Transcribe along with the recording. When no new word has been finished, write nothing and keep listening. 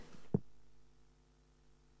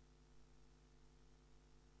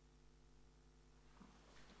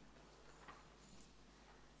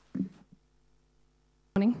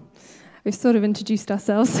We've sort of introduced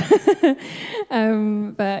ourselves.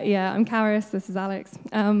 But yeah, I'm Karis, this is Alex.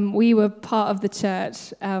 We were part of the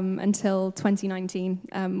church until 2019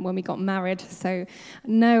 when we got married. So I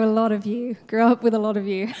know a lot of you, grew up with a lot of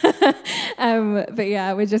you. But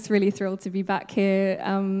yeah, we're just really thrilled to be back here.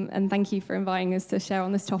 And thank you for inviting us to share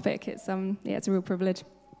on this topic. It's it's a real privilege.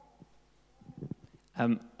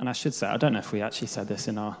 And I should say, I don't know if we actually said this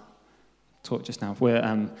in our talk just now.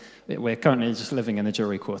 We're currently just living in the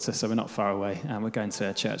Jewellery Quarter, so we're not far away. We're going to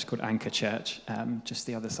a church called Anchor Church, just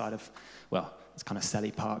the other side of, it's kind of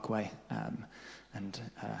Selly Parkway.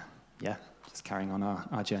 Just carrying on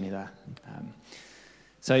our journey there.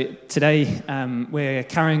 So today, we're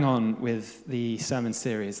carrying on with the sermon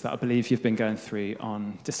series that I believe you've been going through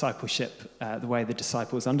on discipleship, the way the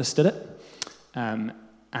disciples understood it.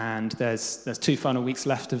 And there's 2 final weeks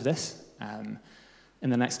left of this. In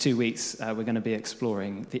the next 2 weeks, we're going to be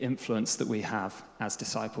exploring the influence that we have as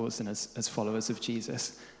disciples and as followers of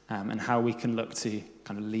Jesus, and how we can look to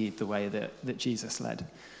kind of lead the way that Jesus led.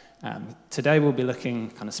 Today, we'll be looking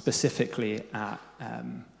kind of specifically at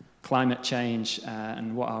climate change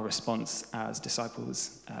and what our response as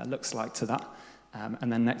disciples looks like to that.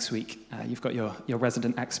 And then next week, you've got your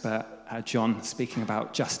resident expert, John, speaking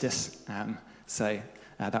about justice. So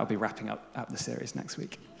that'll be wrapping up the series next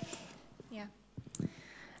week.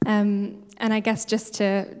 And I guess just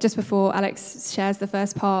before Alex shares the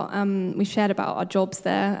first part, we shared about our jobs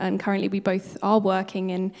there, and currently we both are working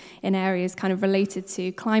in areas kind of related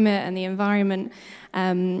to climate and the environment.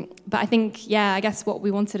 But I think, I guess what we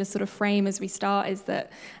wanted to sort of frame as we start is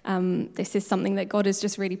that this is something that God has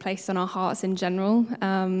just really placed on our hearts in general.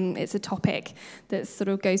 It's a topic that sort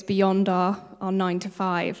of goes beyond our 9 to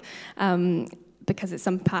 5, because it's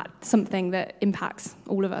something that impacts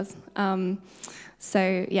all of us.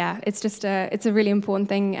 So it's a really important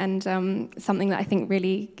thing, and something that I think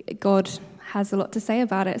really God has a lot to say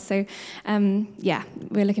about it. So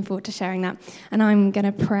we're looking forward to sharing that. And I'm going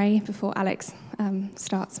to pray before Alex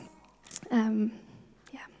starts. Lord,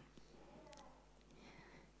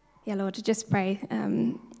 I just pray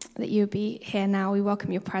that you would be here now. We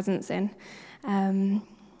welcome your presence in.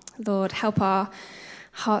 Lord, help our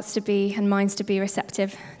hearts to be and minds to be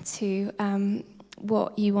receptive to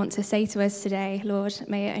what you want to say to us today. Lord,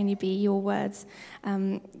 may it only be your words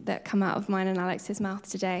that come out of mine and Alex's mouth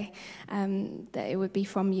today, that it would be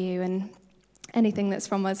from you, and anything that's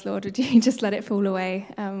from us, Lord, would you just let it fall away.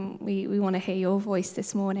 We want to hear your voice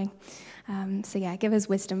this morning. Give us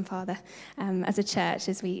wisdom, Father, as a church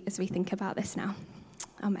as we think about this now.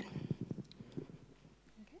 Amen.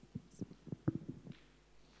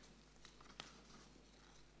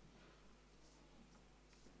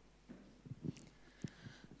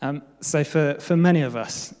 So for many of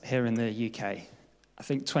us here in the UK, I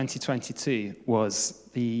think 2022 was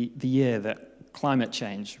the year that climate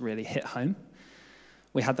change really hit home.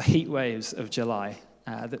 We had the heat waves of July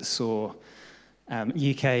that saw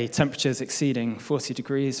UK temperatures exceeding 40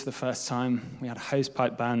 degrees for the first time. We had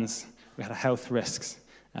hosepipe bans, we had health risks,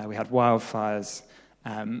 we had wildfires,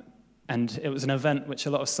 and it was an event which a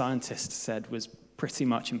lot of scientists said was pretty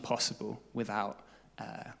much impossible without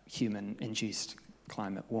human-induced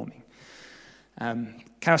climate warming.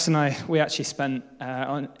 Karis and I, we actually spent,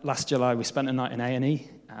 last July, we spent a night in A&E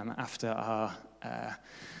after our,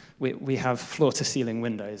 we have floor-to-ceiling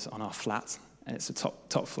windows on our flat, and it's a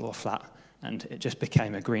top floor flat, and it just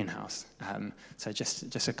became a greenhouse. So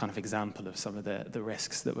just a kind of example of some of the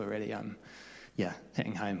risks that were really,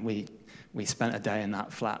 hitting home. We spent a day in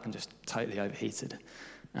that flat and just totally overheated.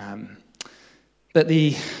 But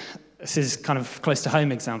this is kind of close to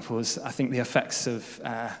home examples. I think the effects of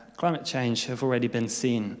climate change have already been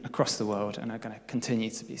seen across the world and are going to continue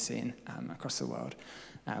to be seen across the world.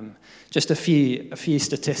 Just a few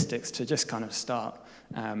statistics to just kind of start.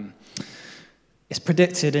 It's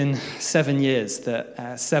predicted in 7 years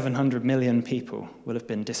that 700 million people will have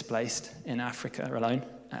been displaced in Africa alone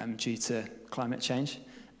due to climate change.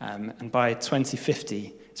 And by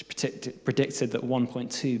 2050, it's predicted that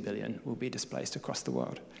 1.2 billion will be displaced across the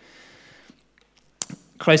world.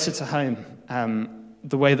 Closer to home,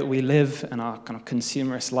 the way that we live and our kind of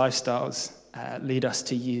consumerist lifestyles lead us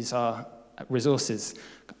to use our resources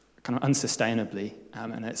kind of unsustainably.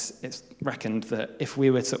 And it's reckoned that if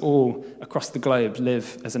we were to all across the globe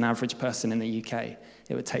live as an average person in the UK,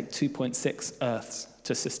 it would take 2.6 Earths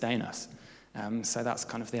to sustain us. So that's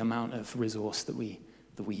kind of the amount of resource that we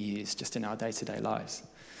use just in our day-to-day lives.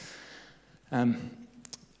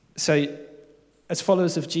 So as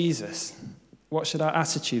followers of Jesus, what should our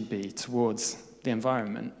attitude be towards the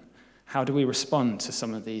environment? How do we respond to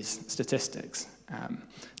some of these statistics?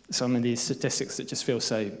 some of these statistics that just feel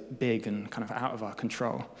so big and kind of out of our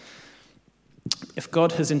control. If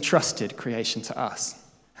God has entrusted creation to us,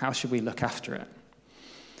 how should we look after it?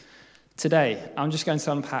 Today, I'm just going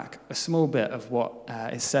to unpack a small bit of what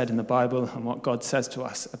is said in the Bible and what God says to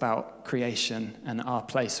us about creation and our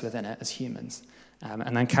place within it as humans.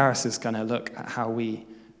 And then Karis is going to look at how we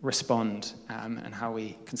respond and how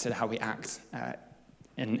we consider how we act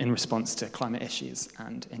in response to climate issues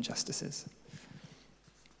and injustices.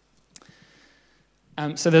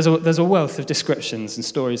 So there's a wealth of descriptions and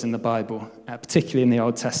stories in the Bible, particularly in the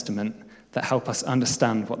Old Testament, that help us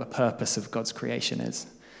understand what the purpose of God's creation is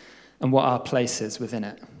and what our place is within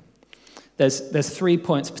it. There's 3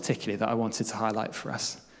 points particularly that I wanted to highlight for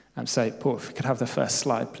us. So, Paul, if we could have the first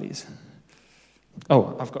slide, please.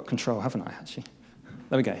 Oh, I've got control, haven't I, actually?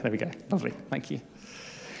 There we go. Lovely, thank you.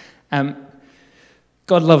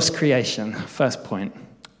 God loves creation, first point.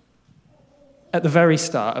 At the very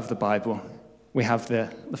start of the Bible, we have the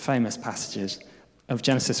famous passages of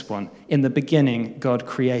Genesis 1. In the beginning, God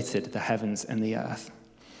created the heavens and the earth.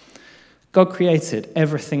 God created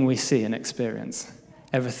everything we see and experience,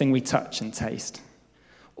 everything we touch and taste.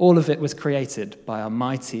 All of it was created by a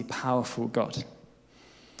mighty, powerful God.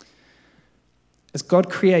 As God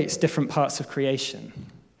creates different parts of creation,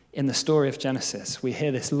 in the story of Genesis, we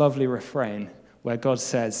hear this lovely refrain where God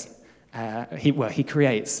says, he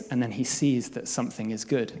creates and then he sees that something is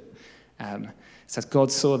good. It says,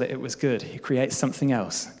 God saw that it was good. He creates something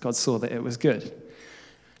else. God saw that it was good.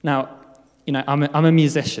 Now, I'm a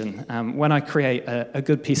musician. When I create a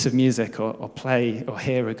good piece of music or play or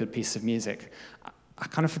hear a good piece of music, I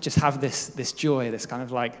kind of just have this joy, this kind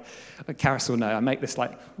of like Karis will know, I make this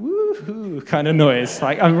like woo-hoo kind of noise,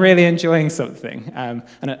 like I'm really enjoying something, and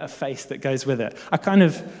a face that goes with it.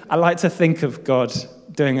 I like to think of God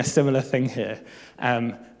doing a similar thing here,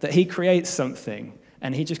 that he creates something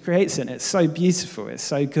and he just creates it, and it's so beautiful, it's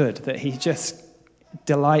so good that he just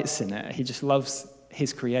delights in it. He just loves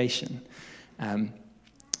his creation.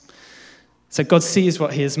 So God sees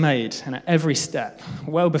what he has made, and at every step,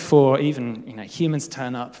 well before even humans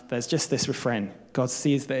turn up, there's just this refrain: God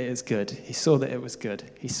sees that it is good. He saw that it was good.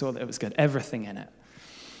 He saw that it was good. Everything in it.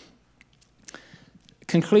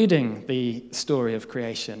 Concluding the story of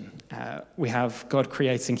creation, we have God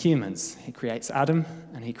creating humans. He creates Adam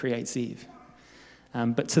and he creates Eve.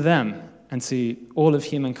 But to them and to all of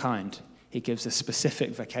humankind, he gives a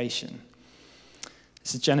specific vocation.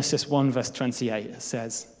 This is Genesis 1, verse 28. It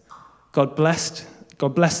says, God blessed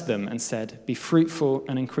them and said, "Be fruitful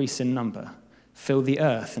and increase in number. Fill the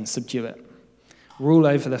earth and subdue it. Rule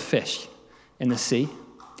over the fish in the sea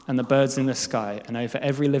and the birds in the sky and over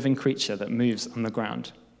every living creature that moves on the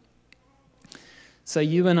ground." So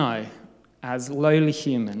you and I, as lowly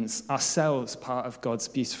humans, ourselves part of God's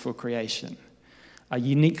beautiful creation, are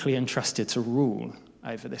uniquely entrusted to rule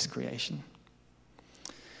over this creation.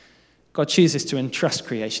 God chooses to entrust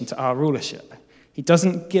creation to our rulership. He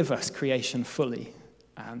doesn't give us creation fully.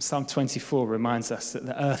 Psalm 24 reminds us that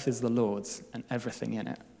the earth is the Lord's and everything in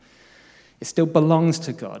it. It still belongs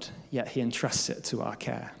to God, yet he entrusts it to our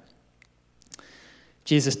care.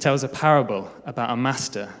 Jesus tells a parable about a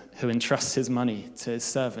master who entrusts his money to his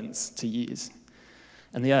servants to use.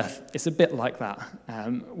 And the earth, it's a bit like that.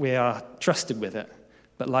 We are trusted with it,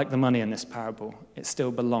 but like the money in this parable, it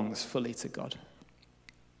still belongs fully to God.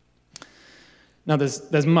 Now,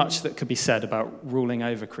 there's much that could be said about ruling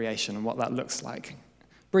over creation and what that looks like.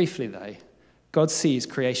 Briefly, though, God sees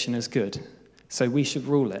creation as good, so we should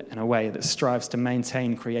rule it in a way that strives to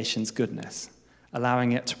maintain creation's goodness,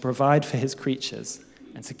 allowing it to provide for his creatures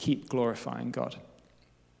and to keep glorifying God.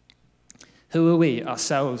 Who are we,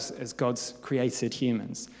 ourselves, as God's created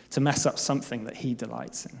humans, to mess up something that he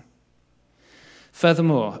delights in?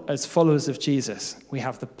 Furthermore, as followers of Jesus, we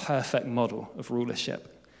have the perfect model of rulership.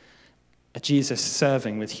 A Jesus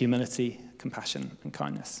serving with humility, compassion, and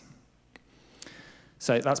kindness.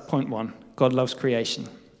 So that's point 1. God loves creation.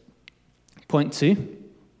 Point 2.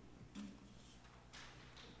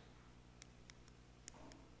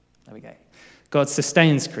 There we go. God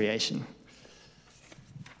sustains creation.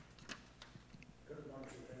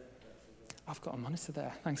 I've got a monitor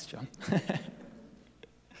there. Thanks, John.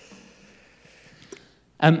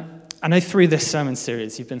 I know through this sermon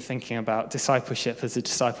series you've been thinking about discipleship as the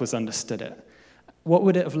disciples understood it. What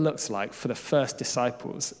would it have looked like for the first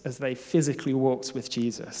disciples as they physically walked with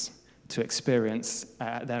Jesus to experience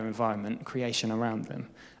their environment, creation around them?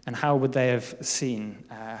 And how would they have seen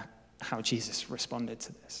how Jesus responded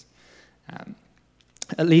to this?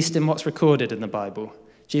 At least in what's recorded in the Bible,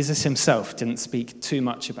 Jesus himself didn't speak too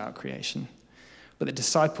much about creation. But the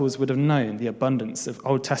disciples would have known the abundance of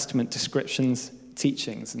Old Testament descriptions,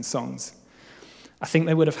 teachings and songs. I think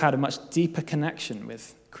they would have had a much deeper connection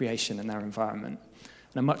with creation and their environment,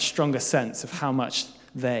 and a much stronger sense of how much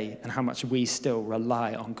they and how much we still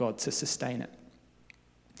rely on God to sustain it.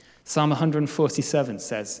 Psalm 147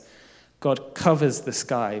 says, God covers the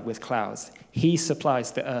sky with clouds. He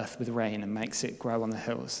supplies the earth with rain and makes it grow on the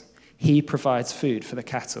hills. He provides food for the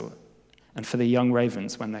cattle and for the young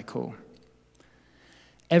ravens when they call.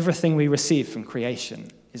 Everything we receive from creation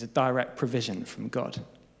is a direct provision from God.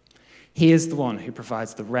 He is the one who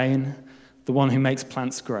provides the rain, the one who makes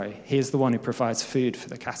plants grow. He is the one who provides food for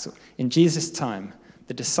the cattle. In Jesus' time,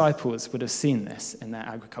 the disciples would have seen this in their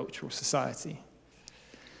agricultural society.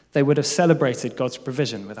 They would have celebrated God's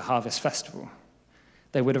provision with a harvest festival.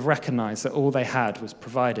 They would have recognized that all they had was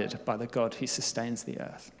provided by the God who sustains the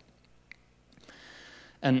earth.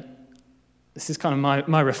 And this is kind of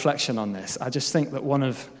my reflection on this. I just think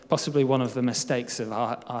that possibly one of the mistakes of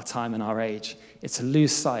our time and our age is to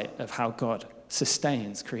lose sight of how God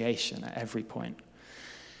sustains creation at every point.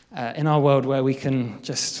 In our world where we can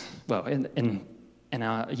just, in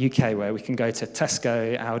our UK where we can go to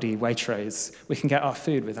Tesco, Aldi, Waitrose, we can get our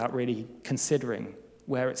food without really considering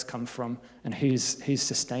where it's come from and who's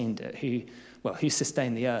sustained it, who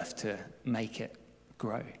sustained the earth to make it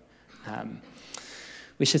grow.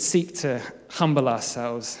 We should seek to humble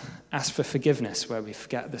ourselves, ask for forgiveness where we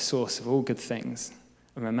forget the source of all good things,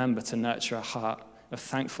 and remember to nurture a heart of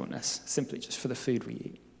thankfulness simply just for the food we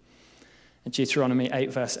eat. And Deuteronomy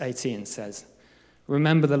 8 verse 18 says,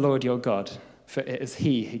 "Remember the Lord your God, for it is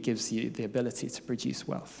he who gives you the ability to produce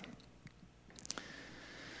wealth."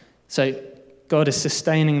 So God is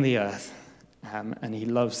sustaining the earth, and he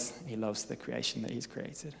loves the creation that he's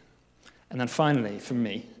created. And then finally, for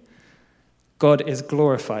me, God is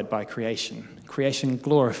glorified by creation. Creation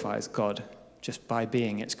glorifies God just by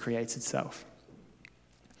being its created self.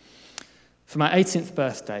 For my 18th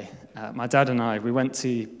birthday, my dad and I, we went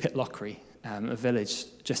to Pitlochry, a village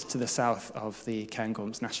just to the south of the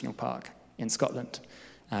Cairngorms National Park in Scotland,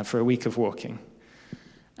 for a week of walking.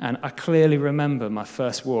 And I clearly remember my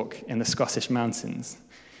first walk in the Scottish mountains.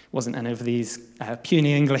 It wasn't any of these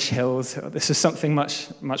puny English hills. This was something much,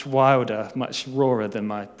 much wilder, much rawer than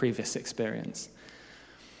my previous experience.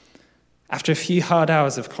 After a few hard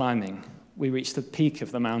hours of climbing, we reached the peak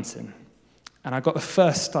of the mountain, and I got the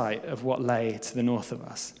first sight of what lay to the north of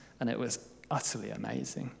us, and it was utterly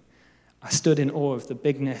amazing. I stood in awe of the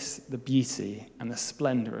bigness, the beauty, and the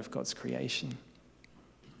splendor of God's creation.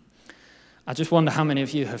 I just wonder how many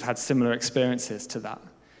of you have had similar experiences to that,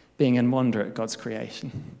 being in wonder at God's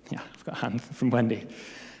creation. Yeah, I've got a hand from Wendy.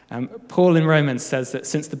 Paul in Romans says that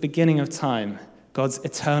since the beginning of time, God's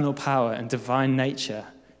eternal power and divine nature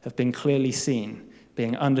have been clearly seen,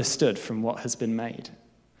 being understood from what has been made.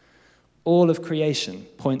 All of creation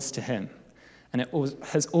points to him, and it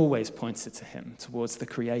has always pointed to him, towards the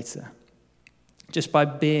Creator. Just by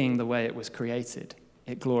being the way it was created,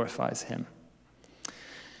 it glorifies him.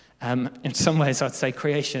 In some ways, I'd say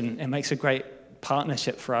creation, it makes a great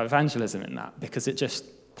partnership for our evangelism in that, because it just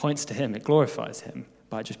points to him, it glorifies him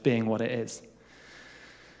by just being what it is.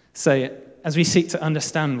 So as we seek to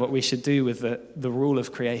understand what we should do with the rule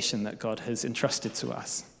of creation that God has entrusted to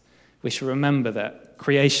us, we should remember that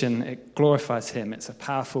creation, it glorifies him, it's a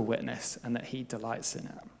powerful witness, and that he delights in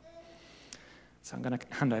it. So I'm going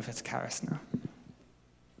to hand over to Karis now.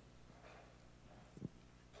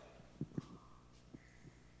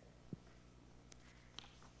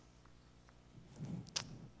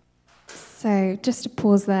 So just to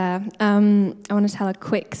pause there, I want to tell a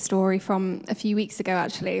quick story from a few weeks ago,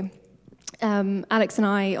 actually. Alex and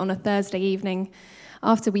I, on a Thursday evening,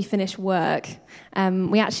 after we finished work,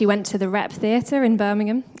 we actually went to the Rep Theatre in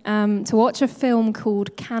Birmingham to watch a film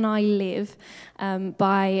called Can I Live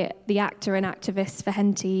by the actor and activist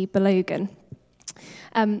Vahenti Balogun.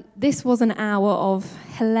 This was an hour of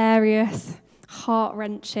hilarious,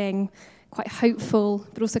 heart-wrenching, quite hopeful,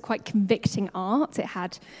 but also quite convicting art. It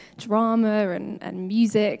had drama and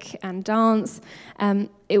music and dance.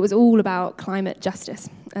 It was all about climate justice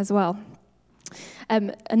as well.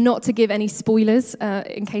 And not to give any spoilers,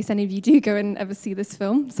 in case any of you do go and ever see this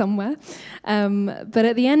film somewhere, but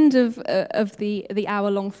at the end of the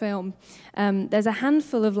hour-long film, there's a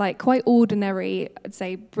handful of quite ordinary, I'd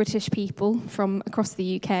say, British people from across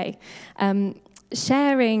the UK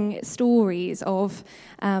sharing stories of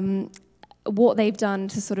what they've done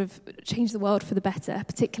to sort of change the world for the better,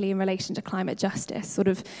 particularly in relation to climate justice, sort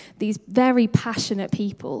of these very passionate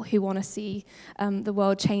people who want to see the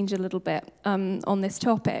world change a little bit on this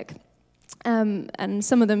topic. And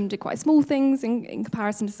some of them did quite small things in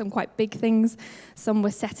comparison to some quite big things. Some were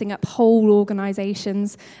setting up whole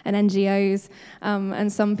organizations and NGOs,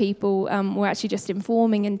 and some people were actually just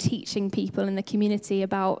informing and teaching people in the community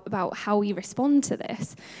about how we respond to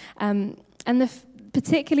this. And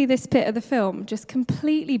particularly this bit of the film just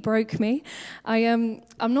completely broke me. I'm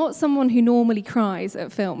not someone who normally cries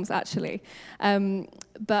at films, actually.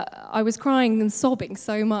 But I was crying and sobbing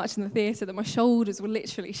so much in the theatre that my shoulders were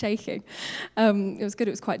literally shaking. It was good,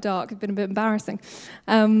 it was quite dark, it'd been a bit embarrassing.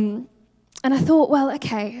 And I thought, well,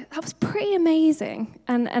 okay, that was pretty amazing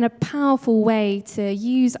and a powerful way to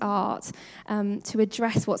use art to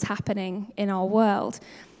address what's happening in our world.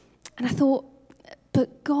 And I thought,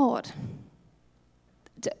 but God,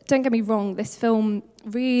 don't get me wrong, this film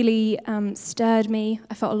really stirred me.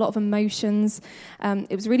 I felt a lot of emotions.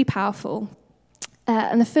 It was really powerful.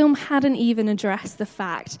 And the film hadn't even addressed the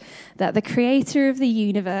fact that the creator of the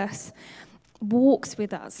universe walks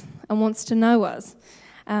with us and wants to know us.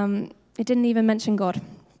 It didn't even mention God.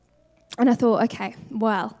 And I thought, okay,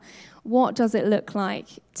 well, what does it look like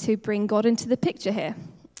to bring God into the picture here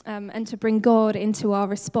and to bring God into our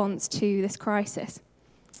response to this crisis?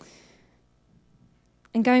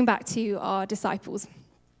 And going back to our disciples,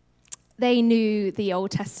 they knew the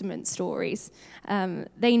Old Testament stories.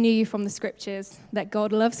 They knew from the scriptures that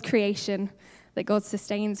God loves creation, that God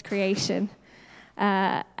sustains creation,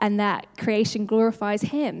 and that creation glorifies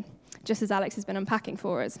him, just as Alex has been unpacking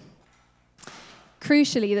for us.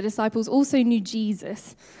 Crucially, the disciples also knew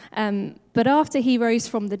Jesus, but after he rose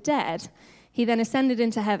from the dead, he then ascended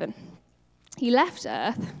into heaven. He left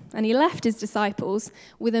earth, and he left his disciples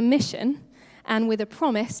with a mission and with a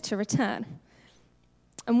promise to return.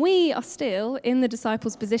 And we are still in the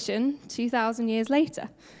disciples' position 2,000 years later,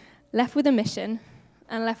 left with a mission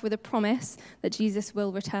and left with a promise that Jesus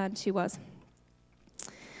will return to us.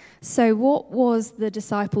 So what was the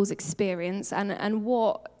disciples' experience and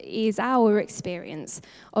what is our experience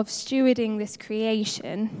of stewarding this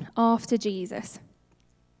creation after Jesus?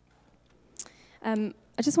 I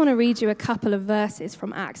just want to read you a couple of verses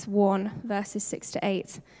from Acts 1, verses 6 to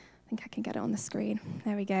 8. I think I can get it on the screen.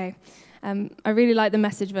 There we go. I really like the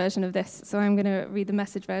Message version of this, so I'm going to read the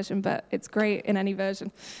Message version, but it's great in any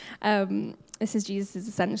version. This is Jesus'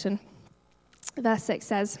 ascension. Verse 6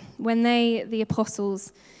 says, "When they, the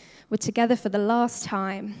apostles, were together for the last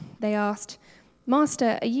time, they asked,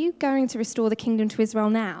 'Master, are you going to restore the kingdom to Israel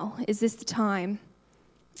now? Is this the time?'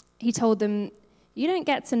 He told them, 'You don't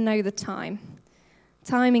get to know the time.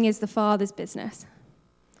 Timing is the Father's business.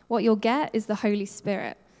 What you'll get is the Holy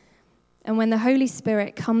Spirit. And when the Holy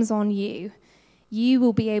Spirit comes on you, you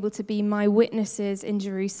will be able to be my witnesses in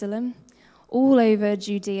Jerusalem, all over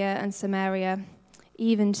Judea and Samaria,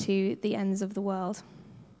 even to the ends of the world.'"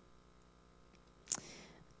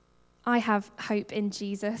 I have hope in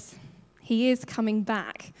Jesus. He is coming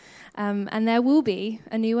back, and there will be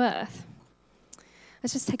a new earth.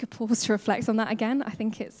 Let's just take a pause to reflect on that again. I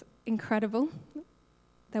think it's incredible.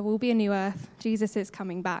 There will be a new earth. Jesus is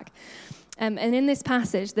coming back. And in this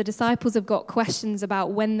passage, the disciples have got questions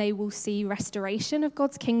about when they will see restoration of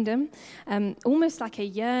God's kingdom, almost like a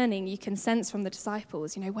yearning you can sense from the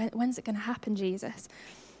disciples. You know, when's it going to happen, Jesus?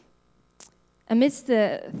 Amidst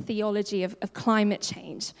the theology of climate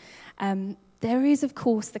change, there is, of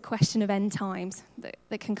course, the question of end times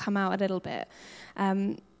that can come out a little bit.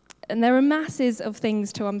 And there are masses of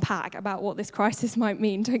things to unpack about what this crisis might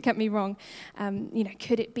mean, don't get me wrong.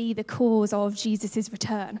 Could it be the cause of Jesus'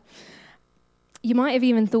 return? You might have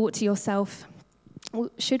even thought to yourself, well,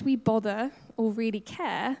 should we bother or really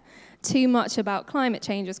care too much about climate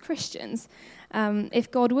change as Christians if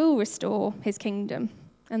God will restore his kingdom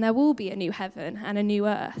and there will be a new heaven and a new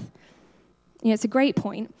earth? It's a great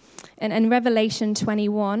point. And in Revelation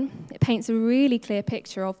 21, it paints a really clear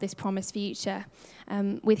picture of this promised future,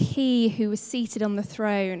 with he who was seated on the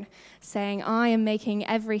throne saying, "I am making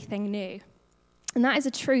everything new." And that is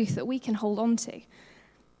a truth that we can hold on to.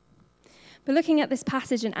 But looking at this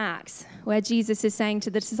passage in Acts, where Jesus is saying to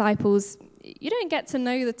the disciples, "You don't get to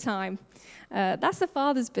know the time. That's the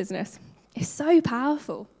Father's business." It's so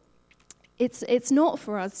powerful. It's not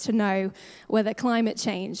for us to know whether climate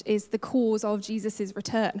change is the cause of Jesus'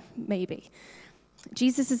 return, maybe.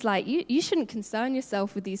 Jesus is like, you shouldn't concern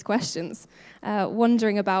yourself with these questions,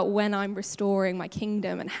 wondering about when I'm restoring my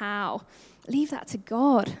kingdom and how. Leave that to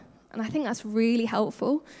God. And I think that's really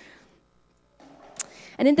helpful.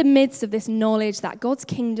 And in the midst of this knowledge that God's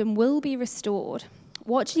kingdom will be restored,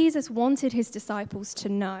 what Jesus wanted his disciples to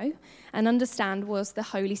know and understand was the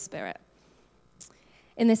Holy Spirit.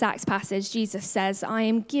 In this Acts passage, Jesus says, "I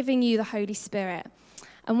am giving you the Holy Spirit."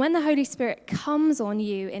 And when the Holy Spirit comes on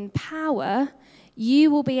you in power,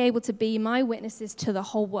 you will be able to be my witnesses to the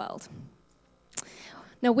whole world.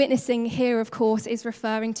 Now, witnessing here, of course, is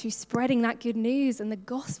referring to spreading that good news and the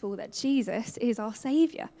gospel that Jesus is our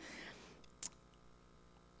Savior.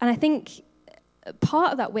 And I think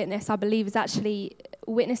part of that witness, I believe, is actually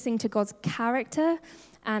witnessing to God's character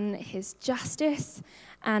and his justice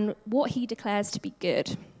and what he declares to be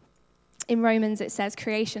good. In Romans, it says,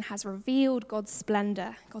 creation has revealed God's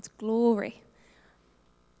splendor, God's glory.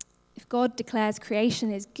 If God declares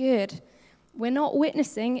creation is good, we're not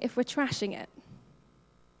witnessing if we're trashing it.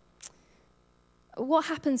 What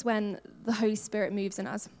happens when the Holy Spirit moves in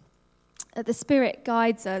us? The Spirit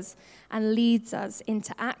guides us and leads us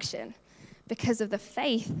into action because of the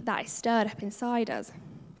faith that is stirred up inside us.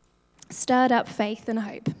 Stirred up faith and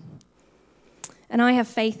hope. And I have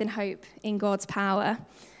faith and hope in God's power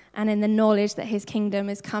and in the knowledge that his kingdom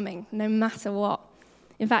is coming, no matter what.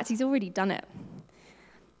 In fact, he's already done it.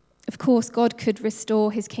 Of course, God could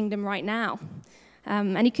restore his kingdom right now,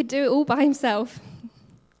 and he could do it all by himself.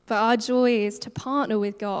 But our joy is to partner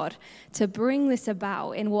with God to bring this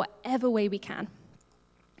about in whatever way we can.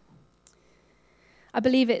 I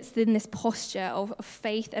believe it's in this posture of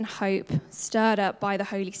faith and hope stirred up by the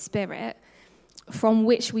Holy Spirit from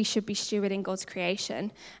which we should be stewarding God's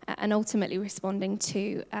creation and ultimately responding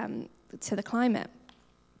to the climate.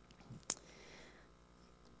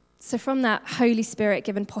 So from that Holy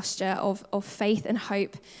Spirit-given posture of faith and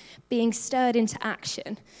hope being stirred into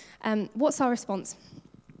action, what's our response?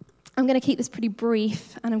 I'm going to keep this pretty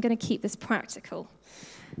brief, and I'm going to keep this practical.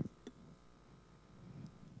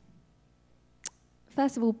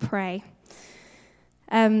 First of all, pray.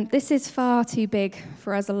 This is far too big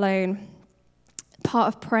for us alone. Part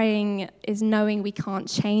of praying is knowing we can't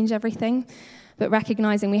change everything, but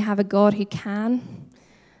recognizing we have a God who can.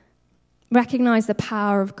 Recognize the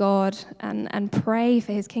power of God and pray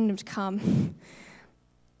for his kingdom to come.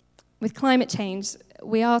 With climate change,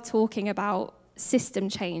 we are talking about system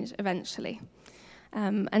change eventually.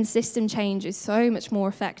 And system change is so much more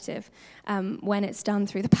effective when it's done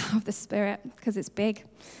through the power of the Spirit, because it's big.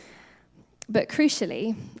 But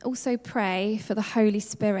crucially, also pray for the Holy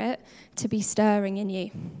Spirit to be stirring in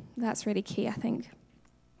you. That's really key, I think.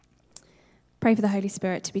 Pray for the Holy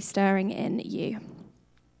Spirit to be stirring in you.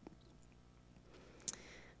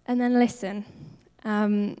 And then listen.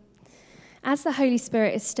 As the Holy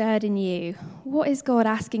Spirit is stirred in you, what is God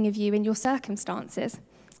asking of you in your circumstances?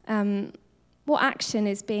 What action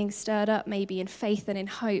is being stirred up maybe in faith and in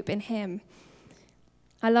hope in him?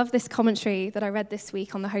 I love this commentary that I read this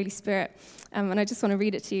week on the Holy Spirit, and I just want to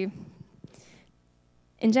read it to you.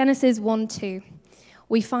 In Genesis 1:2,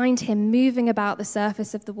 we find him moving about the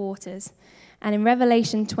surface of the waters, and in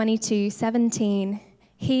Revelation 22:17,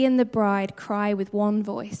 he and the bride cry with one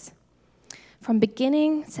voice. From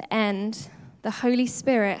beginning to end, the Holy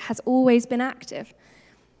Spirit has always been active.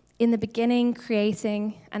 In the beginning,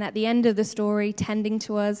 creating, and at the end of the story, tending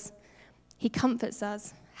to us. He comforts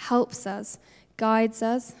us, helps us, guides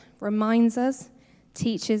us, reminds us,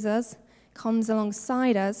 teaches us, comes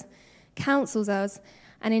alongside us, counsels us,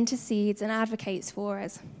 and intercedes and advocates for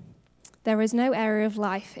us. There is no area of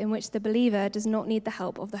life in which the believer does not need the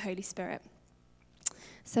help of the Holy Spirit.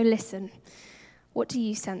 So listen, what do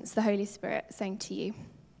you sense the Holy Spirit saying to you?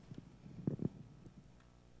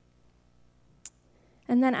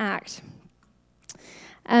 And then act.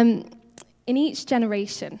 In each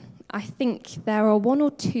generation, I think there are one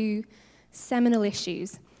or two seminal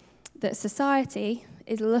issues that society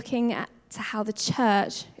is looking at to how the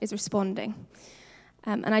church is responding.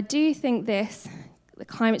 And I do think the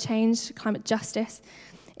climate change, climate justice,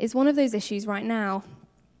 is one of those issues right now.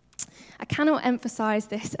 I cannot emphasize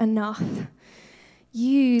this enough.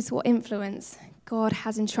 Use what influence God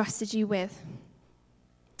has entrusted you with.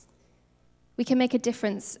 We can make a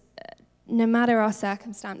difference no matter our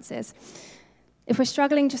circumstances. If we're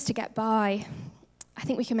struggling just to get by, I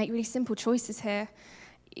think we can make really simple choices here.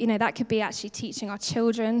 You know, that could be actually teaching our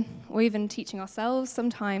children or even teaching ourselves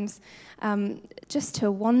sometimes just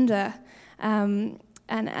to wonder and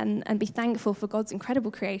be thankful for God's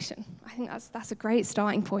incredible creation. I think that's a great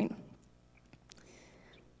starting point.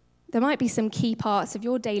 There might be some key parts of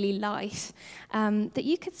your daily life that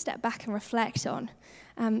you could step back and reflect on.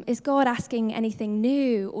 Is God asking anything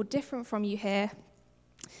new or different from you here?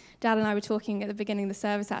 Dad and I were talking at the beginning of the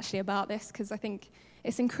service actually about this because I think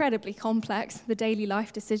it's incredibly complex, the daily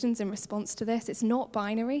life decisions in response to this. It's not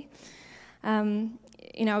binary. We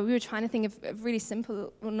were trying to think of really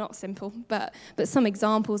simple, well, not simple, but some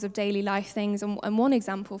examples of daily life things. And one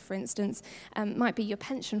example, for instance, might be your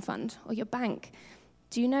pension fund or your bank.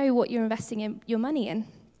 Do you know what you're investing in your money in?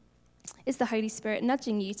 Is the Holy Spirit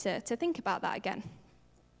nudging you to think about that again?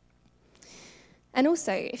 And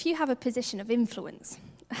also, if you have a position of influence,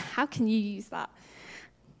 how can you use that?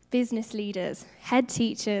 Business leaders, head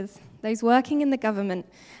teachers, those working in the government,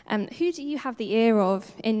 who do you have the ear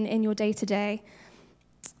of in your day-to-day?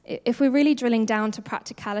 If we're really drilling down to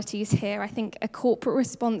practicalities here, I think a corporate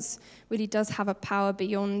response really does have a power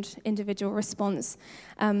beyond individual response.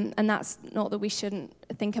 And that's not that we shouldn't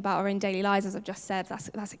think about our own daily lives, as I've just said.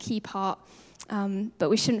 That's a key part. But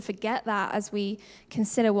we shouldn't forget that as we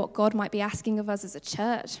consider what God might be asking of us as a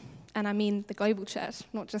church. And I mean the global church,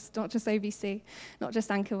 not just OBC, not just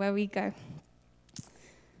Anchor where we go.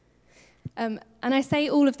 And I say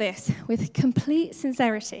all of this with complete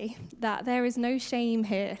sincerity that there is no shame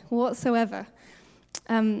here whatsoever.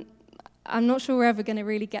 I'm not sure we're ever going to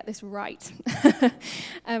really get this right.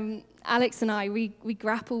 Alex and I, we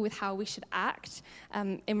grapple with how we should act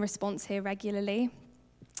in response here regularly.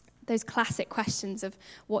 Those classic questions of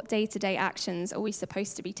what day-to-day actions are we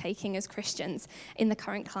supposed to be taking as Christians in the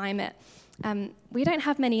current climate. We don't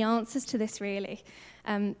have many answers to this really,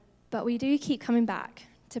 but we do keep coming back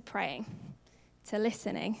to praying, to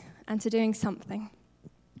listening, and to doing something.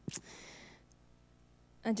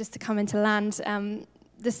 And just to come into land,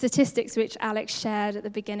 the statistics which Alex shared at the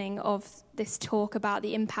beginning of this talk about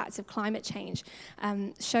the impact of climate change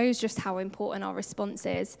shows just how important our response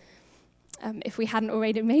is. If we hadn't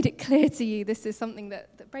already made it clear to you, this is something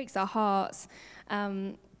that breaks our hearts.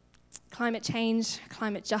 Climate change,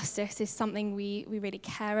 climate justice is something we really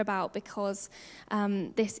care about because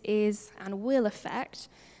this is and will affect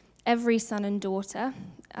every son and daughter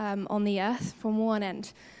on the earth from one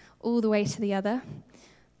end all the way to the other,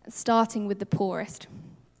 starting with the poorest.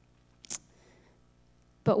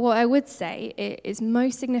 But what I would say is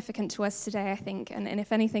most significant to us today, I think, and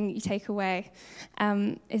if anything you take away,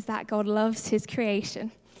 is that God loves his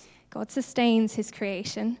creation. God sustains his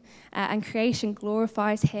creation, and creation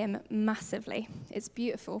glorifies him massively. It's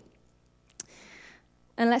beautiful.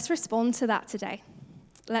 And let's respond to that today.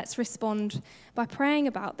 Let's respond by praying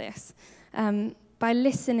about this, by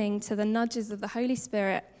listening to the nudges of the Holy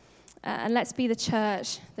Spirit, and let's be the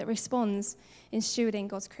church that responds in stewarding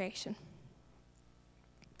God's creation.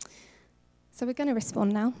 So we're going to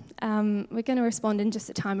respond now. We're going to respond in just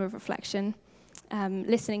a time of reflection,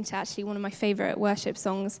 listening to actually one of my favorite worship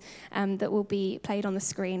songs that will be played on the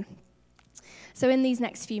screen. So in these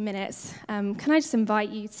next few minutes, can I just invite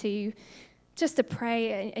you to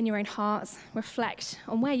pray in your own hearts, reflect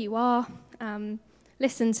on where you are,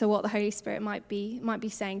 listen to what the Holy Spirit might be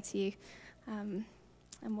saying to you, and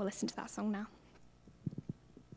we'll listen to that song now.